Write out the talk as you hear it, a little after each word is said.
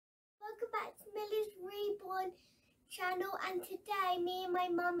welcome back to Millie's Reborn channel, and today me and my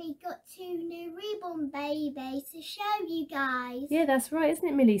mummy got 2 new reborn babies to show you guys. Yeah, that's right, isn't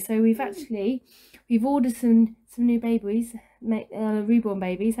it, Millie? So we've ordered some new babies, reborn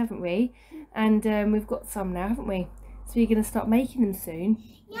babies, haven't we? And we've got some now, haven't we? So we're going to start making them soon.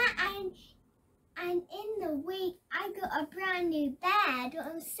 Yeah, and in the week I got a brand new bed that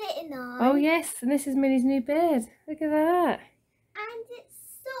I'm sitting on. Oh yes, and this is Millie's new bed. Look at that. And it's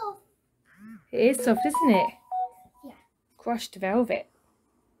soft. It is soft, isn't it? Yeah. Crushed velvet.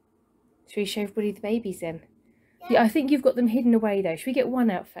 Should we show everybody the babies then? Yeah, I think you've got them hidden away though. Should we get one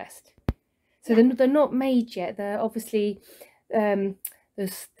out first? So they're not made yet. They're obviously the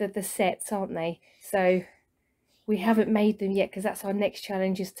sets, aren't they? So we haven't made them yet because that's our next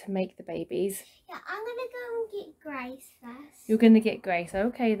challenge, is to make the babies. Yeah, I'm gonna go and get Grace first. You're gonna get Grace.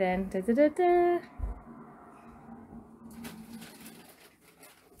 Okay then. Da, da, da, da.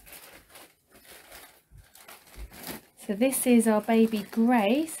 So this is our baby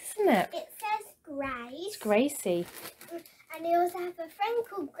Grace, isn't it? It says Grace. It's Gracie. And I also have a friend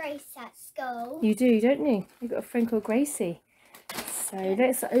called Grace at school. You do, don't you? You've got a friend called Gracie. So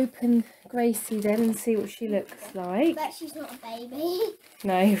let's open Gracie then and see what she looks like. But she's not a baby.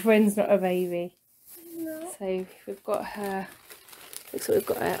 No, your friend's not a baby. No. So we've got her, looks like we've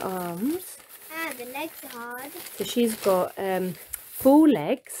got her arms. Ah, the legs are hard. So she's got full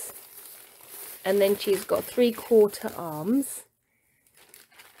legs, and then she's got 3/4 arms.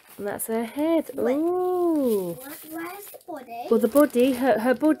 And that's her head. Oh. Where's the body? Well, the body,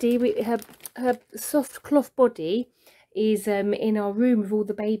 her body, her soft cloth body is in our room with all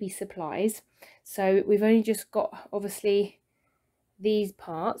the baby supplies. So we've only just got obviously these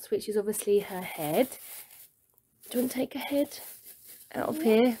parts, which is obviously her head. Do you want to take her head out of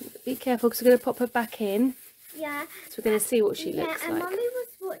here? Be careful, because we're going to pop her back in. Yeah. So we're going to see what she looks and like. Mummy was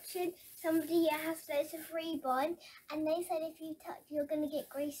watching somebody that has loads of reborn, and they said if you touch, you're going to get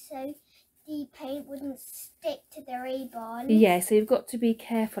grease, so the paint wouldn't stick to the reborn. Yeah, so you've got to be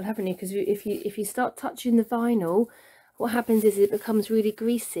careful, haven't you? Because if you start touching the vinyl, what happens is it becomes really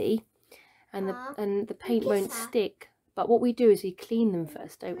greasy, and the paint won't stick. But what we do is we clean them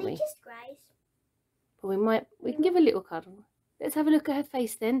first, don't we? Just Grace. But we can give a little cuddle. Let's have a look at her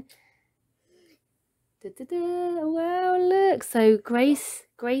face then. Da, da, da. Wow, look. So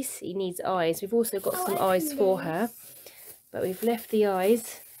Gracie needs eyes. We've also got some eyes for her, but we've left the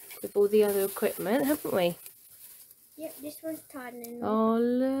eyes with all the other equipment, haven't we? Yep, this one's tied in a knot. Oh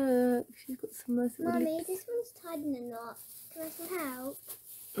look, she's got some nice little Mummy, lips. this one's tied in a knot. Can I have some help?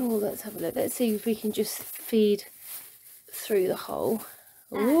 Oh, let's have a look. Let's see if we can just feed through the hole.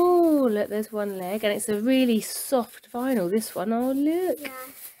 Oh, look, there's one leg, and it's a really soft vinyl, this one. Oh, look. Yeah.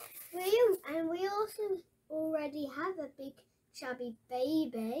 We also already have a big chubby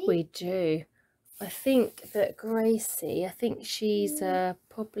baby. We do. I think that Gracie, I think she's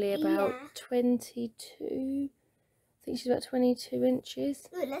probably about 22. I think she's about 22 inches.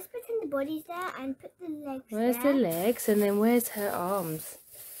 Look, let's pretend the body's there and put the legs Where's there. the legs, and then where's her arms?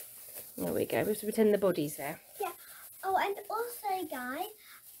 There we go. We have to pretend the body's there. Yeah. Oh, and also, guys,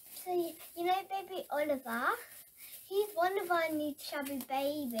 so you know baby Oliver? He's one of our new chubby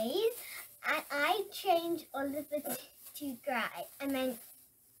babies, and I changed Oliver to grey. I mean,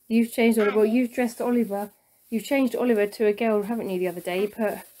 you've changed Oliver. Well, you've dressed Oliver. You've changed Oliver to a girl, haven't you? The other day, you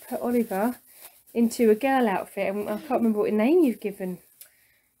put Oliver into a girl outfit, and I can't remember what name you've given.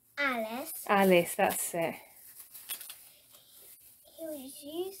 Alice. Alice, that's it. He was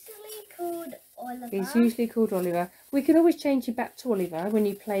usually called Oliver. He's usually called Oliver. We can always change him back to Oliver when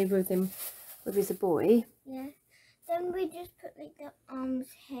you play with him, if he's a boy. Yeah. Then we just put like the arms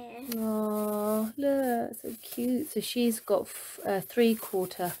here. Oh, look, so cute. So she's got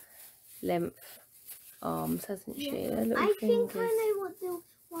 3/4 length arms, hasn't she? Yeah. Her little I fingers. think I know what the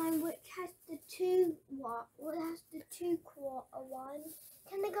one which has the what has the 2/4 one.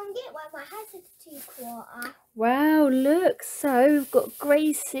 Can I go and get one that has a 2/4? Wow, look. So we've got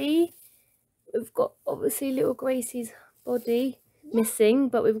Gracie. We've got obviously little Gracie's body missing,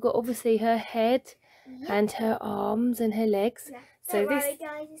 but we've got obviously her head and her arms and her legs. Yeah. So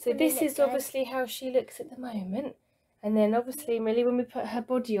this is obviously how she looks at the moment. And then obviously, Millie, when we put her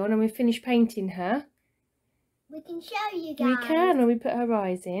body on and we finish painting her, we can show you guys. we can, and we put her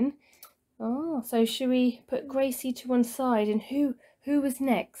eyes in. Oh, so should we put Gracie to one side, and who was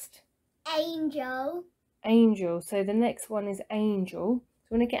next? Angel. Angel. So the next one is Angel. Do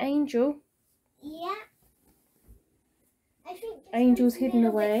you want to get Angel? Yeah. I think Angel's hidden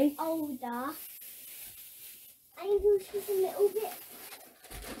away. Older. Angel, she's a little bit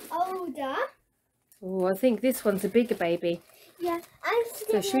older. Oh, I think this one's a bigger baby. Yeah, I'm just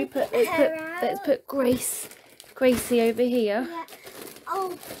So gonna should we make put, her out. let's put Gracie over here. Yeah.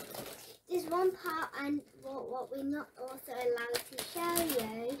 Oh, there's one part and what we're not also allowed to show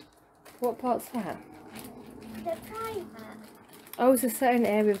you. What part's that? The private. Oh, it's a certain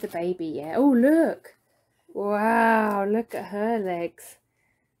area of the baby, yeah. Oh, look. Wow, look at her legs.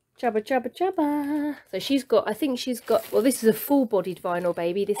 Chubba, chubba, chubba. So she's got, I think she's got, well, this is a full-bodied vinyl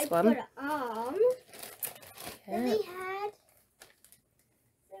baby, this one. I've got an arm. Yeah. Then we had, is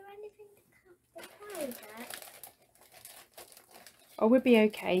there anything to cut the private? Oh, we'll be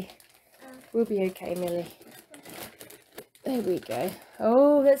okay. We'll be okay, Millie. There we go.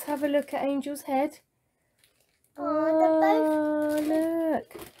 Oh, let's have a look at Angel's head. Oh,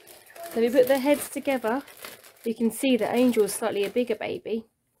 look. So we put their heads together. You can see that Angel's slightly a bigger baby.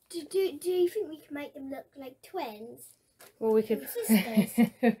 Do you think we can make them look like twins? Well, we could. Sisters.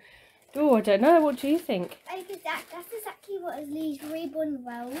 Oh, I don't know. What do you think? Because that's exactly what is Lee's Reborn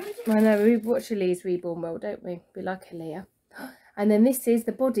World. I know. We watch Lee's Reborn World, don't we? We like Leah. And then this is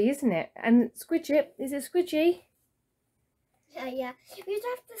the body, isn't it? And Squidget. Is it Squidgy? Yeah. We just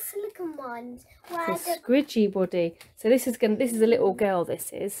have the silicone ones. It's a squidgy body. So this is a little girl.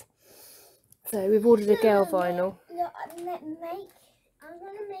 This is. So we've ordered a girl vinyl. Look, I'm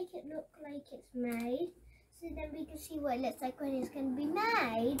gonna make it look like it's made, so then we can see what it looks like when it's gonna be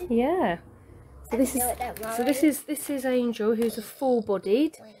made. Yeah. So this is Angel, who's a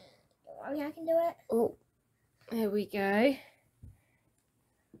full-bodied. I can do it. Oh, there we go.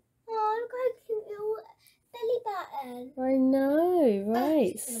 Oh, look how cute little belly button. I know,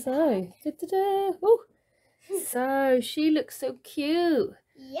 right? So, oh, so she looks so cute.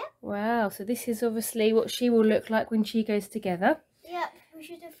 Yep. Wow. So this is obviously what she will look like when she goes together. Yep. We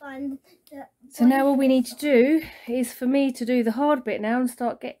should have found the. So now all we need to do is for me to do the hard bit now and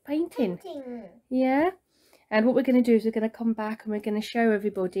start painting. Yeah. And what we're going to do is we're going to come back and we're going to show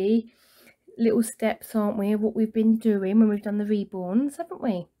everybody little steps, aren't we, of what we've been doing when we've done the reborns, haven't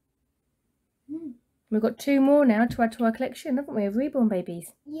we? We've got 2 more now to add to our collection, haven't we, of reborn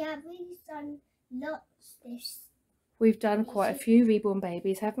babies? Yeah, we've done lots this. We've done quite a few reborn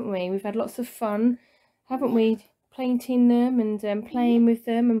babies, haven't we? We've had lots of fun, haven't we, painting them and playing with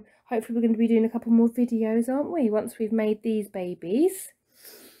them. And hopefully we're going to be doing a couple more videos, aren't we, once we've made these babies?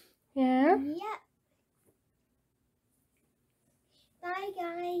 Yeah? Yep. Bye,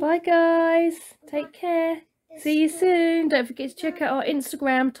 guys. Bye, guys. Take care. See you soon. Don't forget to check out our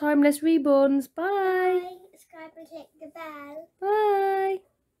Instagram, Timeless Reborns. Bye. Bye. Subscribe and click the bell. Bye.